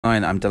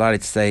I'm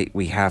delighted to say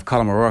we have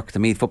Colm O'Rourke, the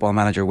Meath football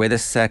manager, with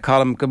us.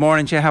 Colm, good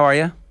morning to you. How are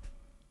you?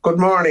 Good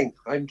morning.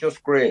 I'm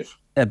just great.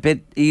 A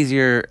bit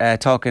easier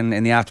talking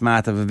in the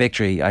aftermath of a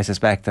victory, I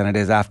suspect, than it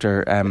is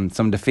after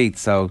some defeat.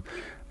 So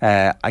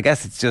I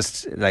guess it's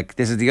just like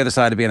this is the other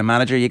side of being a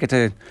manager. You get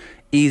to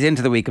ease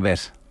into the week a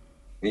bit.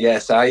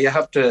 Yes, you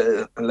have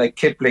to, like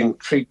Kipling,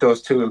 treat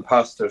those two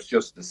imposters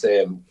just the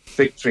same.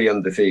 Victory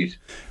and defeat.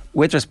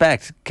 With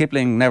respect,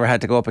 Kipling never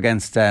had to go up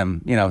against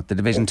the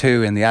Division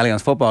Two in the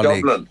Allianz Football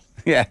League. Dublin.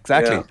 Yeah, Yeah,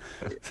 exactly.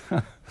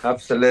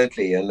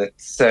 absolutely. And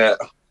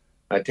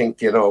I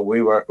think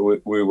we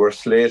were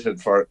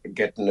slated for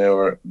getting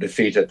our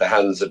defeat at the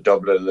hands of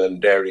Dublin and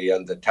Derry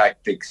and the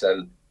tactics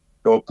and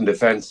the open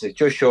defence. It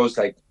just shows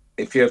like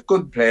if you have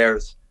good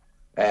players.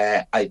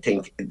 I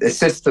think the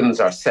systems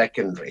are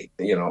secondary.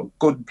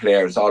 Good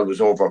players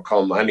always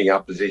overcome any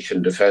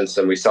opposition defence,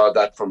 and we saw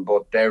that from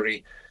both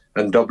Derry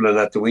and Dublin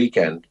at the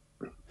weekend.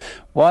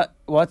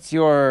 What's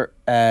your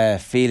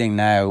feeling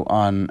now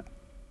on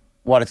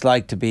what it's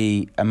like to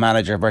be a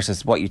manager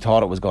versus what you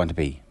thought it was going to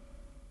be?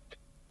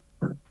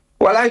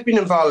 Well, I've been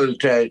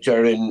involved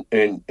in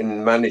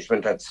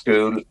management at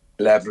school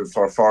level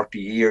for 40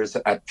 years,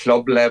 at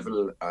club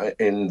level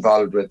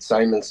involved with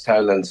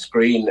Simonstown and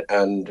Screen,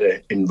 and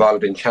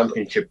involved in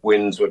championship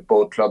wins with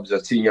both clubs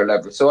at senior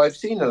level. So I've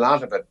seen a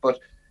lot of it, but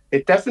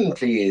it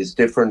definitely is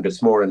different.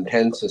 It's more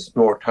intense, it's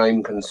more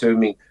time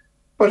consuming,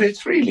 but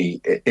it's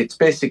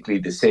basically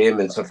the same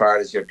insofar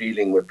as you're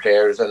dealing with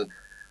players and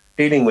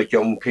dealing with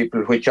young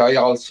people, which I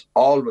also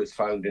always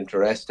found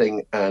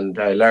interesting, and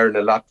I learn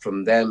a lot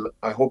from them.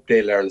 I hope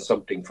they learn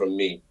something from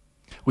me.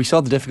 We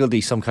saw the difficulty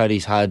some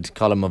counties had,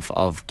 Colm,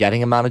 of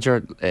getting a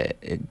manager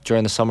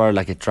during the summer.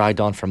 Like, it dragged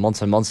on for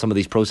months and months, some of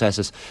these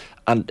processes.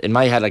 And in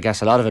my head, I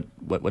guess a lot of it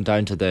went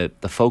down to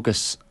the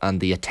focus and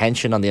the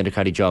attention on the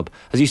intercounty job.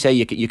 As you say,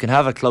 you can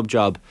have a club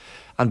job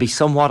and be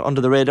somewhat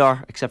under the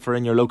radar, except for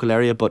in your local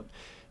area, but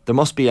there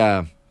must be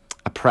a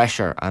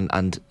pressure,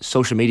 and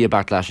social media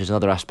backlash is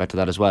another aspect of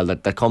that as well,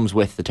 that comes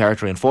with the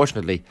territory,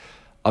 unfortunately,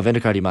 of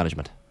intercounty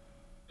management.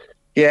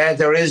 Yeah,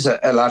 there is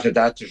a lot of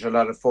that. There's a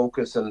lot of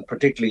focus, and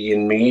particularly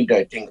in Meath,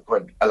 I think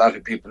when a lot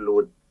of people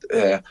would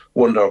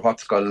wonder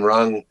what's gone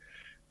wrong.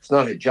 It's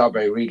not a job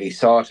I really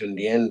sought in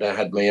the end. I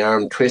had my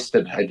arm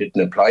twisted. I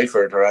didn't apply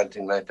for it or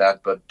anything like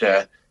that. But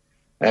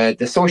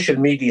the social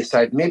media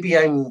side, maybe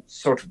I'm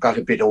sort of got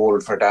a bit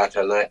old for that,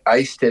 and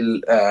I still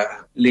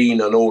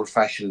lean on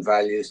old-fashioned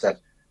values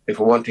that if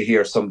I want to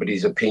hear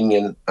somebody's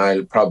opinion,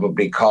 I'll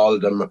probably call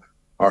them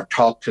or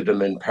talk to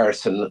them in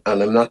person,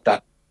 and I'm not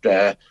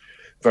that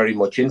very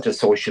much into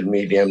social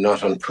media. I'm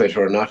not on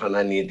Twitter, not on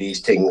any of these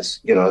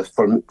things.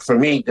 For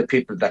me, the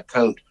people that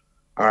count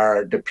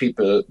are the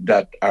people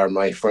that are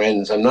my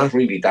friends. I'm not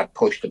really that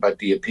pushed about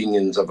the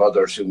opinions of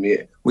others who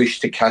may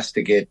wish to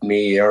castigate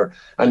me or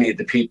any of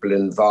the people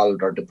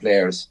involved or the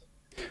players.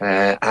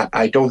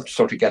 I don't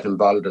sort of get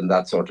involved in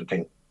that sort of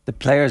thing. The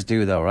players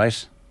do, though,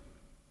 right?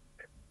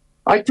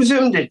 I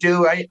presume they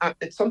do.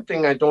 It's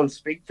something I don't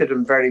speak to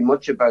them very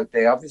much about.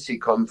 They obviously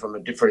come from a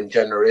different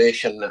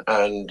generation,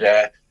 and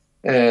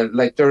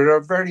there are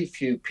very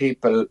few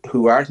people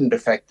who aren't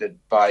affected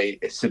by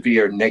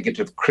severe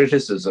negative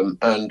criticism,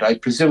 and I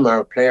presume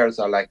our players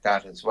are like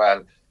that as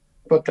well.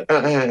 But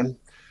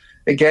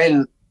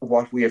again,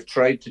 what we have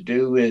tried to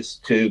do is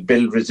to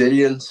build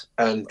resilience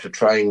and to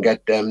try and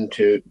get them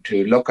to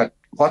look at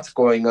what's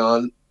going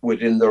on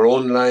within their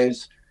own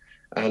lives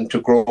and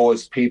to grow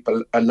as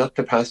people, and not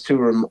to pass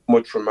too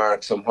much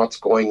remarks on what's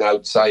going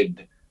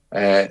outside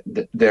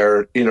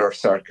their inner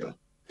circle.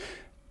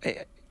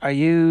 Are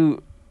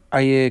you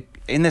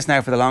in this now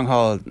for the long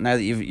haul? Now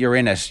that you're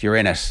in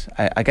it,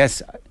 I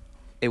guess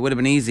it would have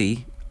been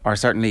easy, or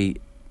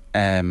certainly,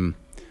 I don't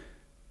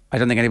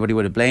think anybody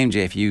would have blamed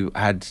you if you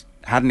had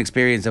an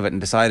experience of it and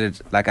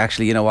decided, like,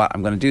 actually, you know what,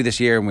 I'm going to do this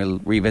year and we'll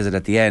revisit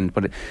at the end.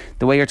 But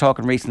the way you're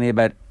talking recently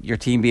about your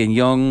team being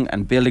young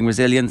and building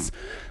resilience,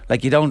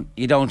 like, you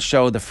don't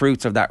show the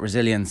fruits of that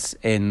resilience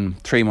in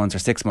 3 months or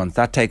 6 months.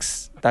 That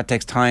takes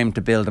time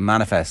to build and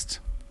manifest.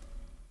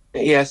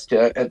 Yes,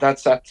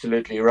 that's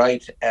absolutely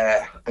right.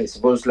 I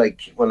suppose,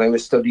 like, when I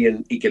was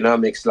studying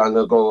economics long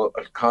ago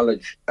at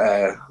college,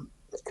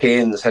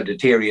 Keynes had a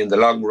theory in the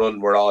long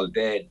run we're all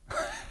dead.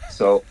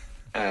 So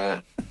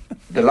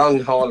the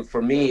long haul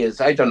for me is,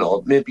 I don't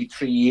know, maybe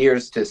 3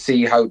 years to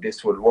see how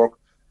this would work.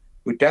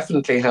 We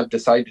definitely have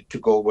decided to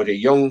go with a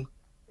young,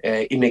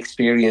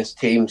 inexperienced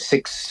team,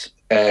 6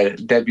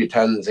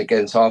 debutants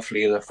against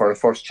Offaly for a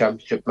first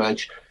championship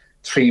match,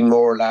 3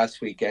 more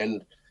last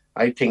weekend.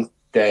 I think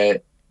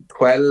the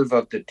 12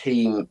 of the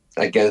team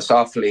against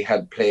Offaly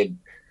had played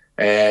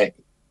 8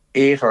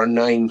 or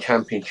 9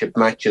 championship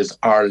matches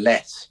or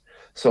less.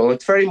 So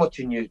it's very much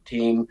a new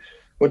team.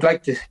 Would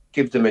like to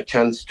give them a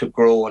chance to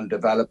grow and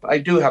develop. I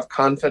do have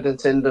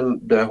confidence in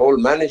them. The whole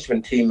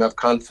management team have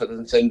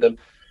confidence in them.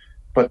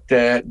 But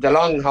the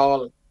long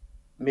haul,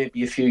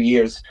 maybe a few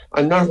years.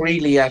 I'm not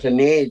really at an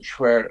age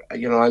where,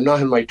 I'm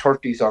not in my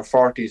 30s or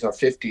 40s or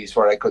 50s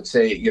where I could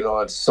say,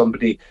 it's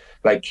somebody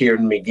like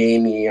Kieran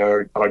McGaney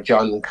or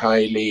John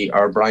Kiley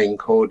or Brian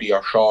Cody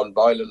or Sean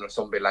Boylan or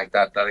somebody like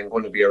that I'm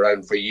going to be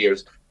around for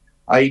years.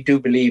 I do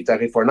believe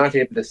that if we're not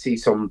able to see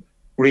some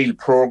real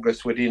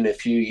progress within a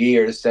few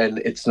years, then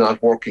it's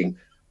not working.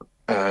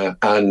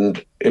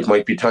 And it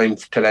might be time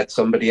to let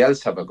somebody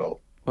else have a go.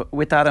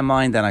 With that in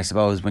mind, then, I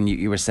suppose, when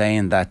you were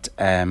saying that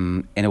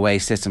in a way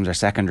systems are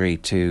secondary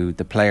to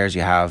the players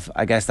you have,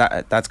 I guess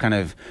that's kind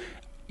of,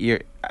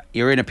 you're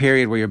in a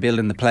period where you're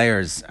building the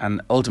players,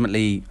 and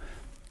ultimately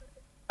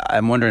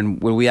I'm wondering,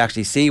 will we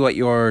actually see what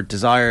your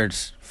desired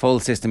full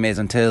system is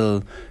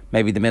until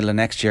maybe the middle of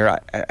next year?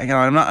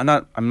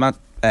 I'm not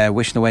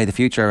wishing away the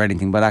future or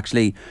anything, but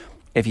actually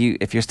if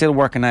you're still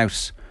working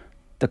out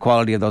the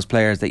quality of those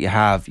players that you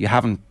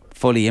haven't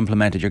fully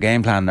implemented your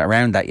game plan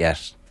around that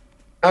yet.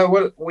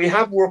 Well, we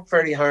have worked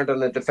very hard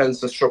on a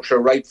defensive structure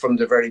right from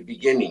the very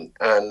beginning.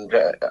 And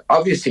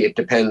obviously it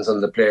depends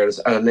on the players.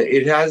 And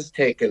it has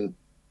taken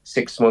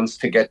 6 months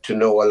to get to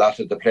know a lot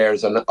of the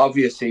players. And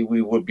obviously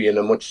we would be in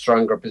a much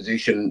stronger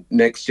position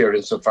next year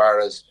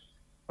insofar as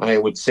I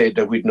would say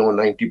that we'd know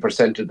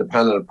 90% of the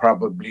panel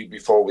probably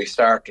before we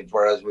started,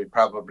 whereas we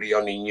probably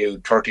only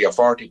knew 30 or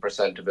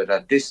 40% of it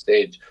at this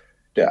stage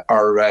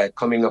or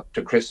coming up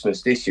to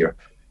Christmas this year.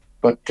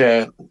 But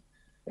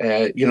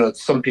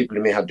some people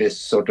may have this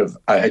sort of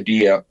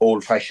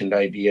old-fashioned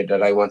idea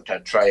that I want to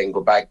try and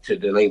go back to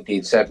the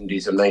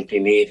 1970s and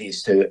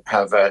 1980s to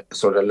have a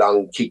sort of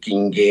long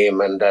kicking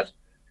game, and that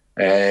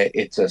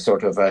it's a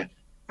sort of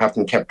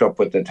haven't kept up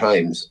with the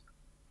times.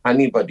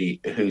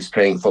 Anybody who's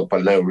playing football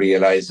now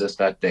realises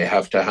that they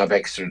have to have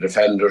extra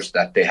defenders,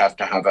 that they have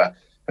to have a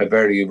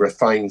very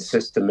refined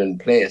system in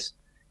place.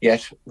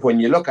 Yet, when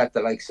you look at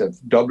the likes of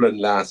Dublin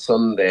last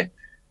Sunday,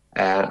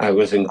 I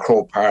was in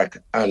Croke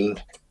Park,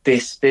 and they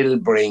still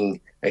bring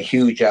a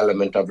huge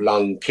element of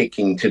long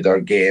kicking to their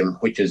game,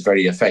 which is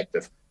very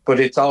effective. But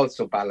it's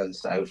also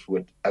balanced out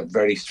with a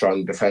very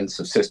strong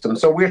defensive system.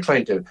 So we're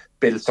trying to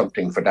build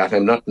something for that.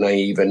 I'm not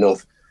naive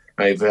enough.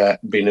 I've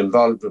been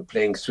involved with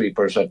playing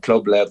sweepers at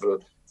club level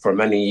for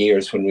many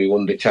years when we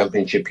won the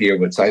championship here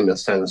with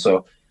Simonstown.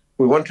 So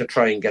we want to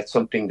try and get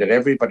something that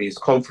everybody is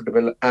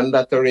comfortable and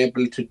that they're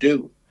able to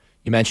do.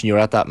 You mentioned you were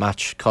at that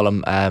match,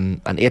 Colm,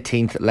 an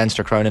 18th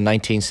Leinster crown in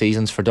 19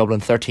 seasons for Dublin,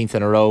 13th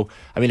in a row.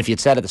 I mean, if you'd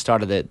said at the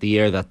start of the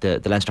year that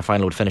the Leinster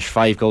final would finish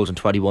 5 goals and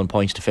 21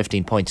 points to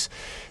 15 points,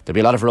 there'd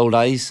be a lot of rolled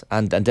eyes.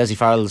 And Dessie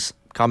Farrell's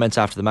comments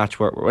after the match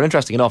were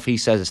interesting enough. He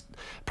says it's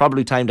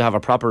probably time to have a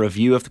proper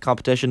review of the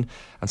competition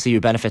and see who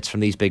benefits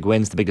from these big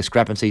wins, the big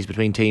discrepancies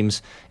between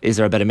teams. Is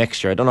there a bit of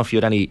mixture? I don't know if you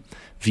had any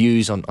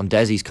views on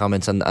Dessie's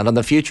comments and on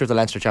the future of the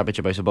Leinster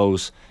Championship, I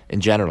suppose,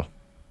 in general.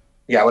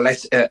 Yeah, well, I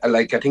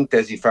think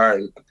Dessie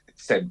Farrell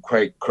said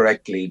quite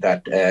correctly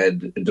that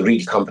the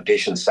real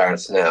competition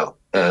starts now.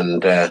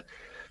 And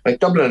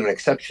Dublin are an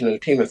exceptional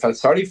team. I felt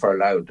sorry for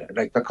Louth.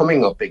 They're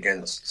coming up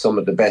against some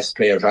of the best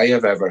players I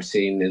have ever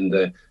seen in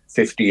the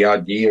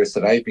 50-odd years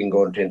that I've been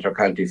going to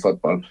inter-county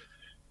football.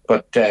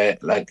 But the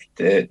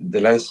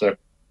Leinster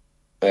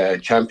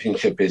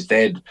Championship is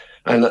dead.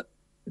 And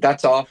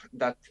that's off.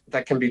 That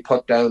can be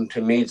put down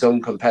to Meath's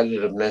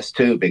uncompetitiveness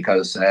too,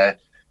 because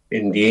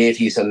in the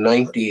 80s and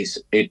 90s,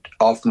 it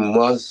often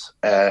was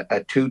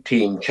a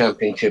two-team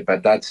championship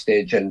at that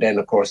stage. And then,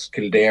 of course,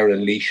 Kildare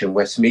and Laois and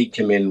Westmeath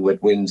came in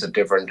with wins at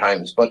different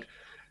times. But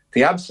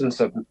the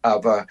absence of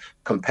a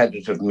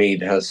competitive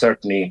Meath has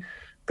certainly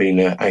been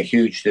a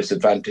huge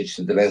disadvantage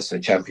to the Leinster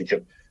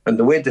Championship. And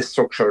the way the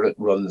structure it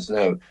runs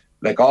now,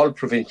 like all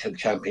provincial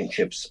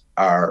championships,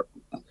 are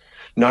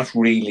not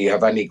really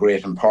of any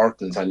great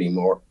importance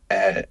anymore.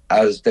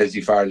 As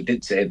Dessie Farrell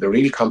did say, the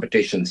real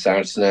competition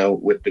starts now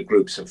with the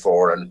groups of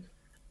 4. And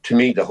to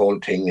me, the whole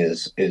thing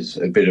is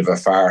a bit of a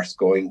farce,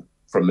 going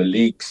from a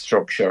league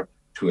structure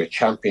to a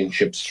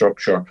championship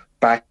structure,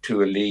 back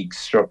to a league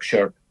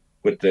structure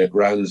with the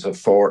rounds of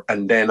 4,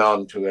 and then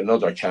on to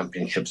another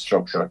championship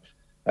structure.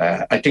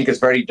 I think it's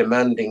very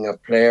demanding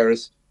of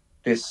players.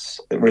 This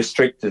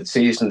restricted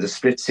season, the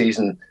split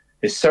season,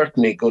 is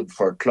certainly good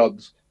for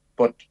clubs.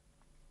 But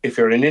if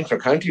you're an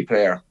inter-county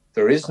player,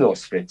 there is no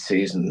split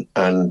season,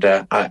 and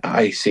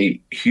I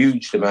see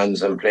huge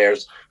demands on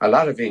players, a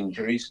lot of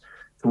injuries.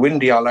 To win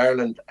the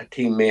All-Ireland, a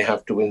team may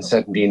have to win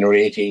 17 or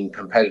 18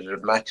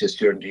 competitive matches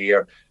during the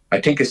year. I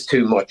think it's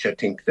too much. I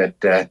think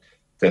that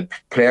the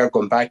player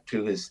going back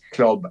to his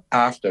club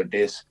after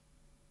this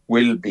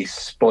will be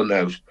spun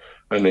out.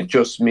 And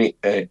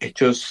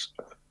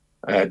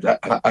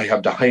I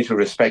have the height of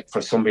respect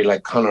for somebody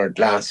like Conor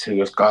Glass, who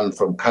has gone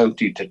from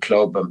county to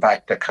club and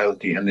back to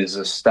county and is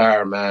a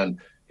star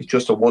man. He's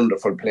just a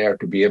wonderful player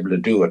to be able to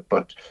do it.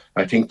 But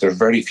I think there's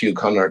very few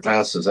Conor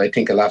Glasses. I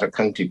think a lot of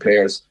county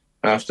players,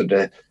 after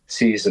the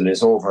season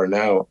is over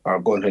now, are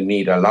going to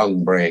need a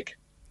long break.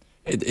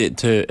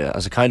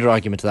 As a counter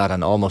argument to that,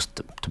 and almost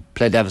to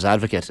play devil's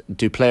advocate,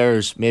 do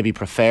players maybe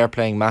prefer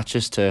playing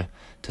matches to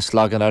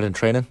slogging out in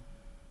training?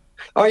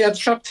 Oh, yeah,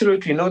 there's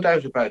absolutely no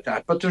doubt about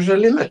that. But there's a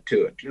limit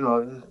to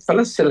it.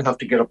 Fellas still have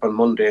to get up on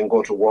Monday and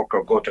go to work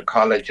or go to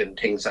college and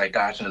things like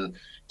that. And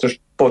there's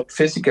both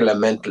physical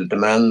and mental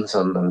demands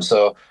on them.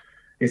 So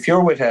if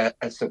you're with a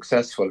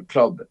successful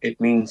club, it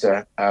means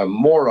a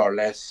more or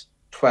less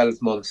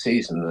 12-month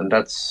season. And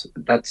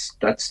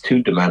that's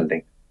too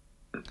demanding.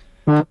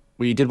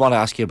 We did want to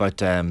ask you about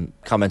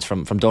comments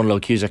from Donal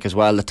O'Rourke as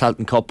well. The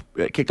Tailteann Cup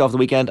kicked off the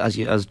weekend, as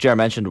Ger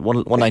mentioned,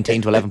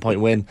 119 to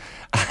 11-point win.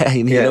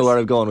 You know where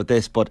I'm going with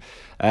this, but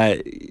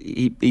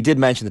he did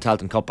mention the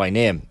Tailteann Cup by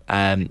name.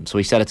 So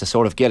he said it's a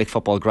sort of Gaelic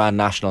football Grand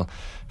National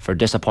for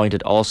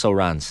disappointed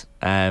also-rans.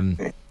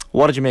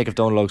 What did you make of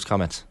Donal O'Rourke's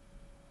comments?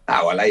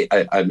 Well,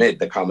 I made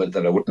the comment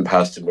that I wouldn't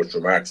pass too much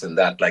remarks in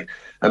that. Like,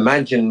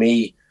 imagine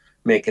me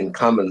making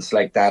comments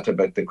like that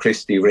about the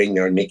Christy Ring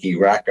or Nicky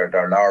Rackard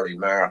or Laurie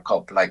Marr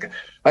Cup. Like,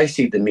 I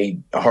see the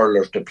Meath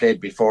hurlers that played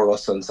before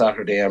us on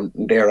Saturday, and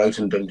they're out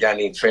in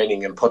Dunganny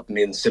training and putting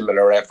in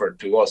similar effort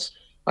to us.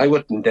 I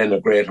wouldn't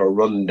denigrate or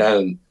run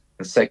down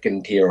a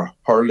second-tier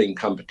hurling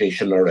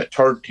competition or a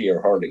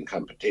third-tier hurling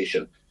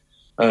competition.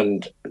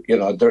 And,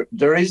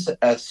 there is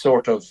a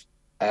sort of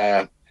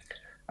a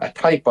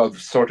type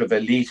of sort of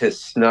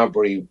elitist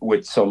snobbery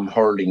with some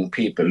hurling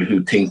people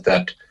who think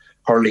that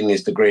hurling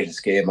is the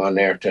greatest game on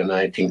earth, and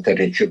I think that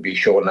it should be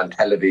shown on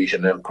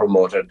television and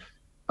promoted.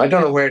 I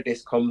don't know where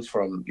this comes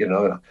from.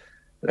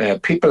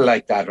 People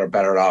like that are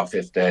better off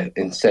if they,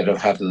 instead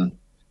of having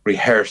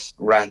rehearsed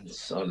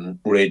rants on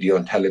radio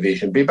and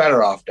television, be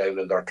better off down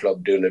in their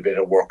club doing a bit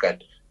of work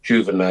at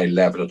juvenile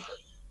level.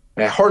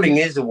 Hurling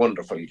is a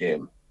wonderful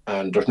game,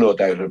 and there's no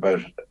doubt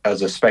about it.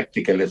 As a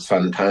spectacle, it's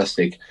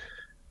fantastic.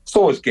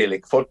 So is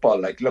Gaelic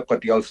football. Like, look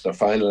at the Ulster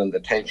final and the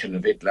tension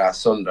of it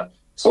last Sunday.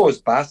 So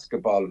is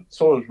basketball,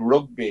 so is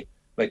rugby.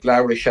 Like La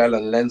Rochelle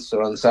and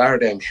Leinster on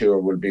Saturday, I'm sure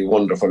will be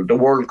wonderful. The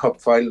World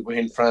Cup final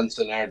between France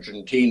and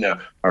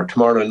Argentina, or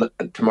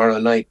tomorrow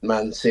night,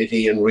 Man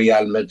City and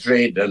Real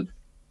Madrid,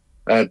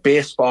 and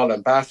baseball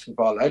and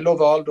basketball. I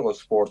love all those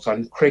sports,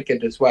 and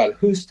cricket as well.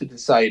 Who's to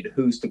decide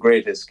who's the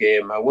greatest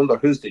game? I wonder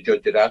who's the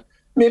judge of that.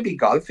 Maybe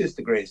golf is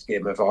the greatest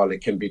game of all.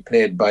 It can be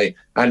played by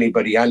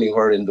anybody,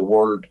 anywhere in the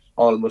world,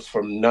 almost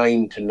from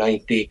 9 to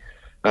 90.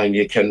 And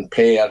you can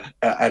play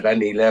at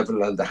any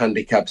level, and the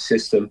handicap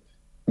system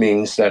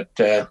means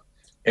that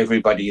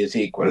everybody is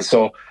equal.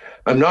 So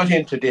I'm not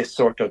into this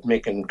sort of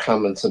making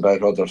comments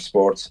about other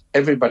sports.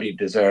 Everybody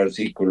deserves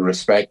equal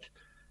respect.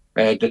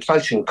 The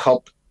Tailteann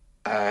Cup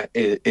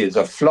is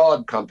a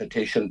flawed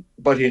competition,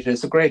 but it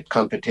is a great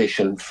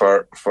competition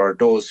for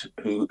those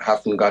who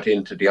haven't got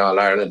into the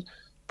All-Ireland.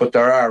 But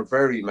there are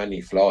very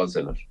many flaws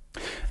in it.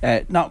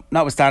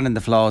 Notwithstanding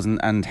the flaws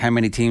and how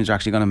many teams are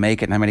actually going to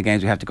make it and how many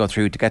games we have to go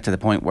through to get to the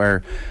point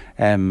where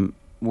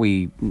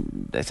we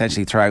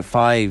essentially throw out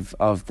 5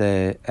 of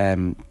the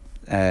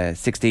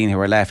 16 who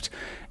are left.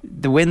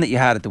 The win that you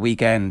had at the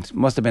weekend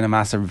must have been a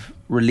massive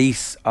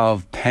release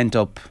of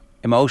pent-up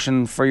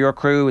emotion for your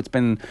crew. It's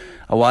been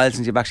a while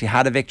since you've actually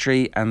had a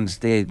victory, and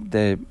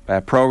the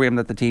programme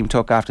that the team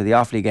took after the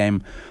Offaly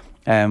game.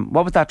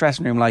 What was that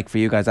dressing room like for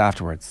you guys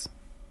afterwards?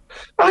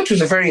 It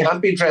was a very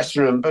happy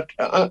dressing room, but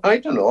I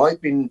don't know.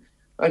 I've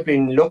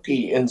been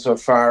lucky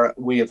insofar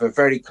we have a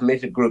very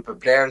committed group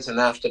of players, and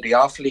after the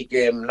Offaly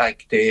game,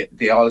 like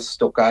they all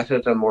stuck at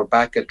it and were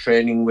back at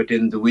training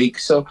within the week.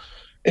 So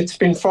it's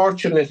been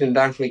fortunate in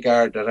that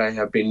regard that I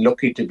have been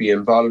lucky to be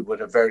involved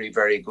with a very,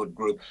 very good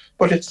group.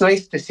 But it's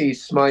nice to see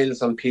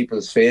smiles on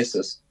people's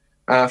faces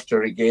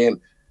after a game,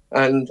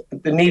 and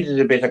they needed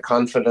a bit of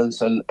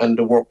confidence, and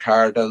they worked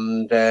hard,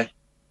 and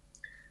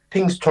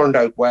things turned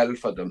out well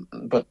for them,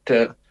 but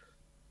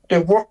they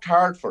worked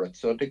hard for it,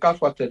 so they got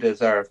what they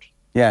deserved.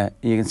 Yeah,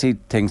 you can see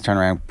things turn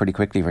around pretty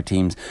quickly for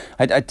teams.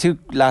 I had 2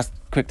 last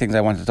quick things I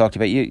wanted to talk to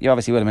you about. You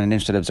obviously would have been an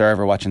interested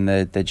observer watching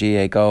the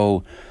GA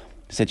Go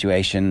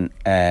situation.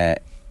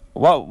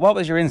 What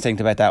was your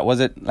instinct about that? Was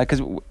it like,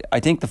 because I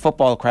think the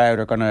football crowd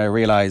are going to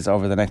realise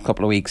over the next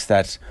couple of weeks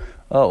that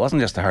it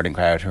wasn't just the hurling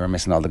crowd who are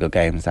missing all the good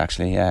games.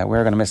 Actually,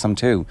 we're going to miss some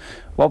too.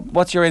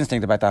 What's your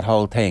instinct about that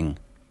whole thing?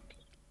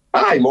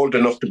 I'm old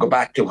enough to go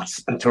back to it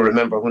and to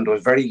remember when there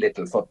was very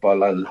little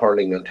football and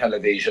hurling on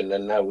television,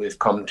 and now we've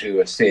come to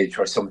a stage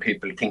where some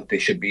people think they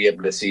should be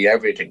able to see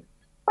everything.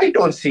 I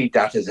don't see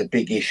that as a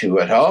big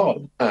issue at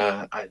all.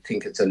 I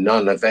think it's a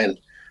non-event.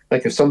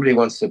 Like, if somebody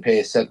wants to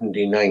pay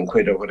 79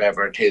 quid or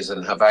whatever it is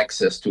and have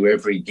access to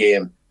every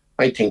game,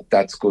 I think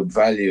that's good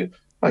value.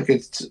 Like,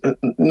 it's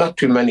not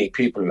too many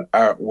people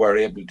were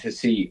able to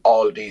see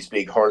all these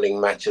big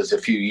hurling matches a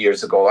few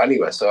years ago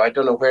anyway. So I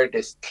don't know where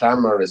this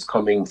clamour is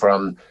coming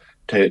from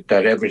that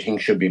everything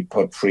should be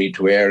put free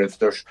to air. If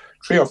there's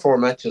 3 or 4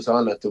 matches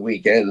on at the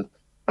weekend,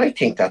 I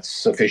think that's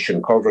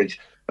sufficient coverage.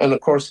 And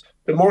of course,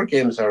 the more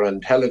games are on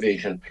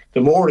television,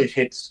 the more it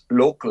hits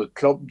local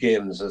club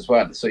games as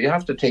well. So you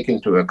have to take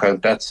into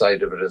account that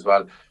side of it as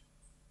well.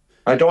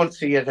 I don't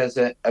see it as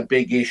a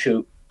big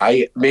issue.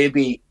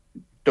 Maybe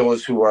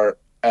those who are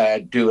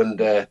doing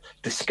the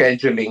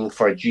scheduling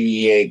for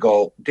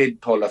GEA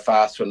did pull a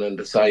fast one and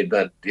decide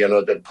that,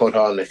 they'd put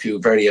on a few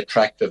very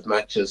attractive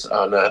matches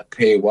on a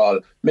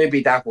paywall.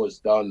 Maybe that was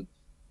done.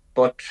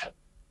 But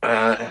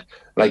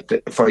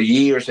for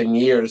years and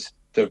years,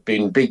 there have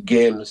been big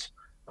games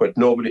that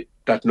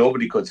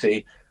nobody could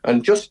see.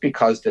 And just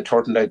because they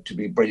turned out to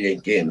be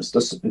brilliant games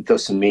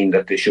doesn't mean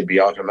that they should be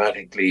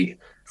automatically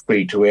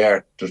free to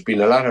air. There's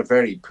been a lot of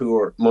very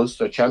poor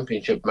Munster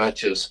Championship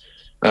matches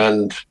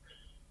and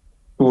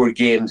poor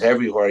games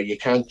everywhere. You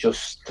can't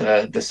just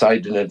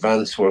decide in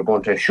advance we're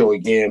going to show a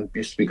game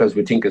just because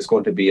we think it's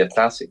going to be a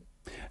classic.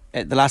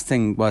 The last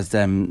thing was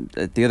the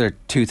other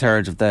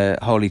 2/3 of the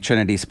Holy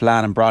Trinity,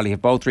 Spillane and Brawley,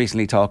 have both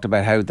recently talked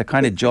about how the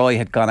kind of joy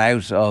had gone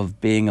out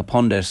of being a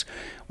pundit.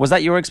 Was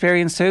that your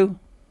experience too?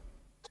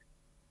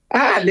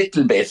 A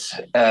little bit.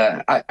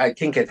 I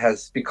think it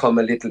has become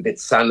a little bit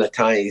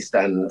sanitised,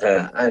 and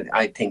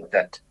I think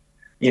that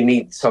you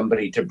need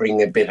somebody to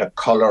bring a bit of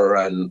colour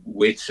and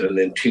wit and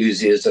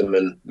enthusiasm,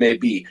 and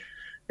maybe,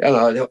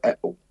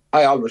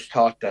 I always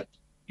thought that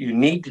you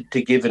needed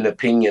to give an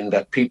opinion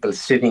that people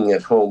sitting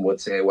at home would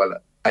say, well,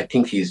 I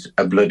think he's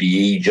a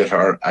bloody idiot,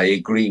 or I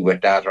agree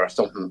with that, or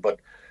something, but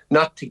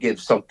not to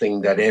give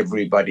something that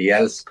everybody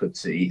else could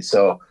see.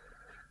 So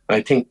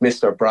I think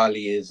Mr.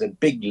 Brawley is a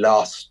big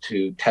loss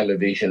to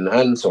television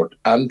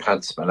and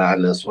Pat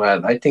Spillane as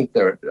well. I think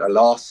they're a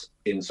loss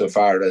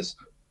insofar as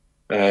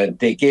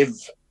they give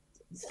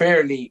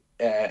fairly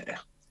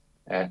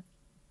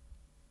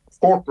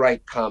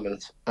forthright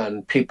comments,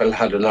 and people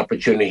had an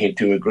opportunity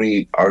to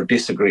agree or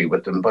disagree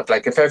with them. But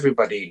if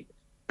everybody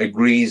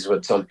agrees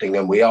with something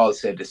and we all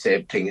say the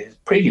same thing, it's a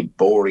pretty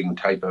boring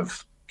type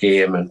of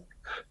game and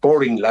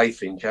boring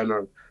life in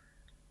general.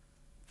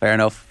 Fair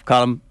enough.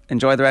 Colm,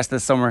 enjoy the rest of the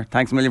summer.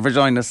 Thanks a million for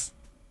joining us.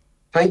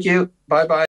 Thank you. Bye-bye.